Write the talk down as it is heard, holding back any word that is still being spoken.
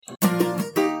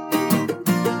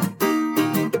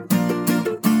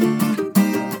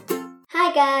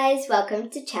guys, welcome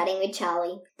to Chatting with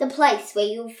Charlie, the place where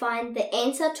you'll find the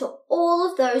answer to all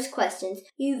of those questions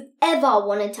you've ever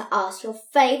wanted to ask your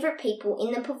favourite people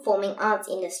in the performing arts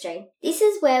industry. This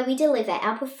is where we deliver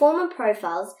our performer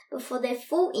profiles before their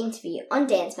full interview on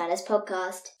Dance Matters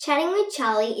podcast. Chatting with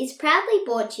Charlie is proudly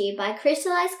brought to you by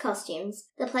Crystallized Costumes,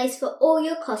 the place for all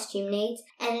your costume needs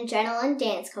and adrenaline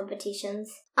dance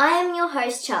competitions. I am your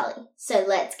host, Charlie, so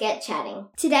let's get chatting.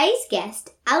 Today's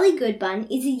guest, Ali Goodbun,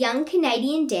 is a young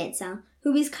Canadian dancer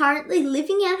who is currently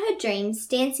living out her dreams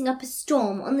dancing up a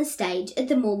storm on the stage at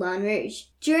the Moulin Rouge.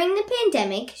 During the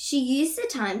pandemic, she used the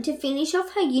time to finish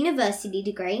off her university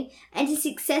degree and to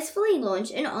successfully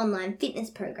launch an online fitness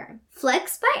program.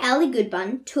 Flex by Ali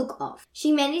Goodbun took off.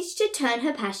 She managed to turn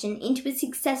her passion into a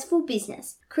successful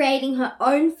business, creating her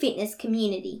own fitness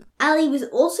community. Ali was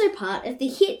also part of the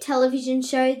hit television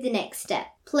show The Next Step.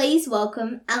 Please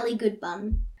welcome Ali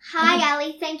Goodbun. Hi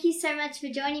Ali, thank you so much for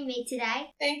joining me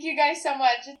today. Thank you guys so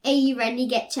much. Are you ready to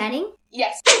get chatting?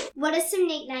 Yes. What are some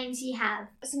nicknames you have?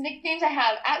 Some nicknames I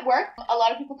have at work. A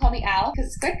lot of people call me Al because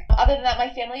it's quick. Other than that, my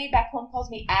family back home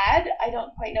calls me Ad. I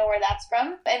don't quite know where that's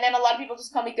from. And then a lot of people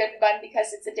just call me Goodbun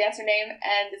because it's a dancer name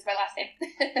and it's my last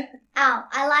name. Al,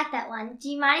 I like that one. Do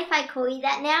you mind if I call you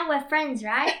that now? We're friends,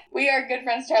 right? We are good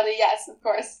friends, Charlie. Yes, of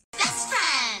course. Best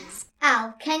friends!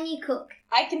 Al, can you cook?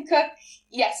 I can cook.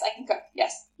 Yes, I can cook.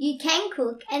 Yes. You can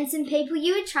cook, and some people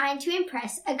you are trying to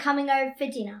impress are coming over for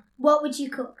dinner. What would you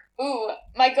cook? Ooh,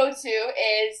 my go-to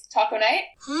is taco night.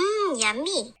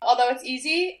 Yummy. Although it's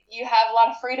easy, you have a lot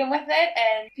of freedom with it,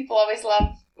 and people always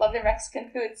love their Mexican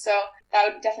food, so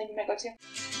that would definitely be my go-to.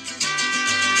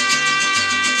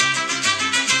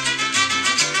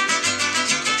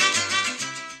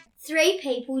 Three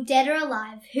people, dead or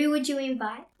alive, who would you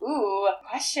invite? Ooh,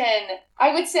 question.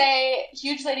 I would say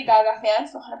huge Lady Gaga fan,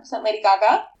 so 100% Lady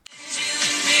Gaga.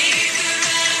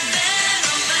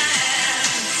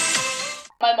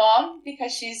 My mom,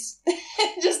 because she's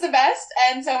just the best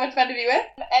and so much fun to be with.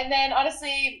 And then,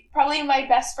 honestly, probably my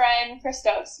best friend,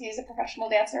 Christos. He's a professional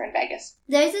dancer in Vegas.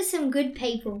 Those are some good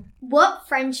people. What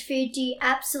French food do you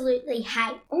absolutely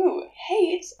hate? Ooh,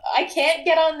 hate? I can't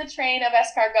get on the train of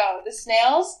escargot. The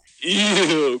snails?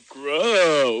 Ew,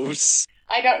 gross.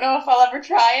 I don't know if I'll ever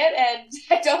try it, and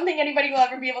I don't think anybody will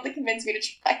ever be able to convince me to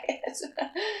try it.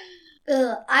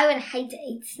 Ugh, I would hate to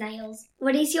eat snails.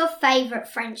 What is your favourite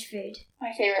French food?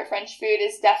 My favorite French food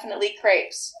is definitely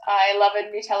crepes. I love a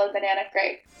Nutella banana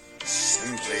crepe.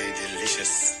 Simply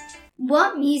delicious.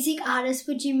 What music artist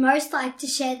would you most like to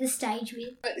share the stage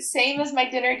with? Same as my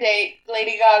dinner date,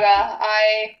 Lady Gaga.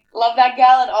 I love that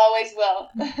gal and always will.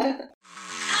 I'm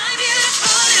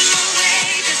beautiful in my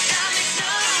way, just gotta make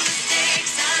no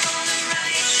mistakes. I'm on the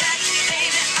right track,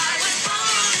 baby, I was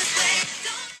born this way.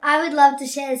 I would love to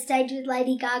share the stage with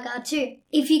Lady Gaga too.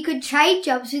 If you could trade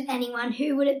jobs with anyone,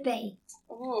 who would it be?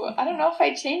 Ooh, I don't know if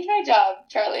I'd change my job,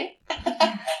 Charlie.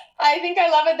 I think I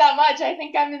love it that much. I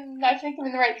think I'm in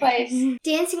the right place.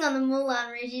 Dancing on the Moulin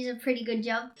Rouge is a pretty good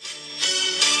job.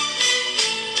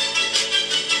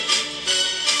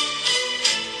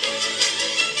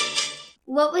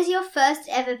 What was your first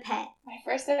ever pet? My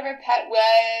first ever pet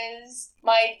was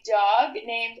my dog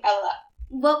named Ella.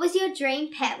 What was your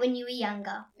dream pet when you were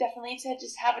younger? Definitely to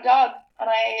just have a dog. And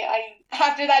I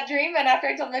after that dream and after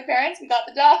I told my parents, we got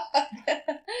the dog.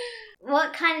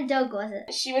 What kind of dog was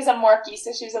it? She was a Morkie,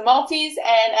 so she was a Maltese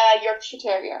and a Yorkshire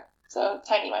Terrier. So,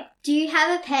 tiny one. Do you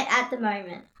have a pet at the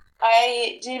moment?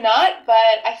 I do not, but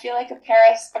I feel like a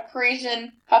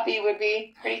Parisian puppy would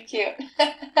be pretty cute.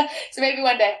 So maybe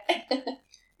one day.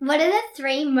 What are the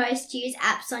three most used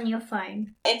apps on your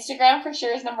phone? Instagram for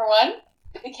sure is number 1.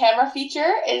 The camera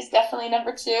feature is definitely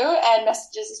number 2, and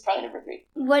messages is probably number 3.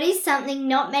 What is something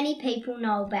not many people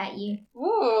know about you?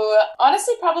 Ooh,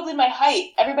 honestly, probably my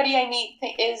height. Everybody I meet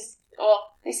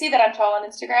they see that I'm tall on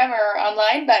Instagram or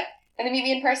online, but when they meet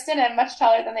me in person, I'm much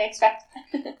taller than they expect.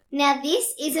 Now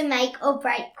this is a make or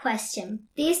break question.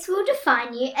 This will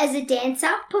define you as a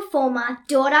dancer, performer,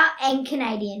 daughter and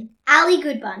Canadian. Ali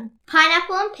Goodbun,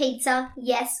 pineapple on pizza,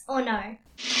 yes or no?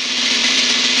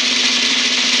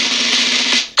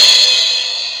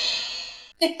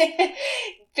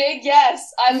 Big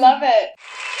yes. I love it.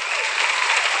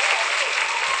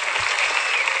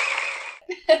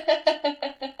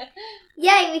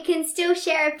 Yay, we can still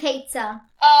share a pizza.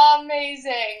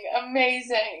 Amazing.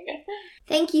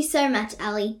 Thank you so much,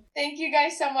 Ali. Thank you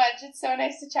guys so much. It's so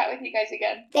nice to chat with you guys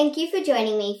again. Thank you for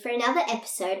joining me for another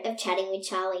episode of Chatting with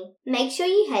Charlie. Make sure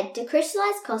you head to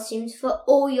Crystallized Costumes for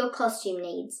all your costume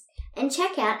needs. and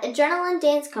check out Adrenaline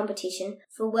Dance Competition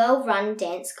for well-run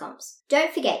dance comps.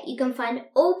 Don't forget, you can find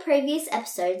all previous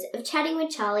episodes of Chatting with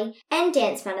Charlie and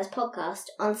Dance Matters podcast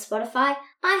on Spotify,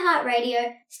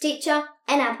 iHeartRadio, Stitcher,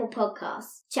 and Apple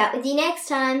Podcasts. Chat with you next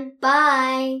time.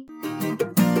 Bye!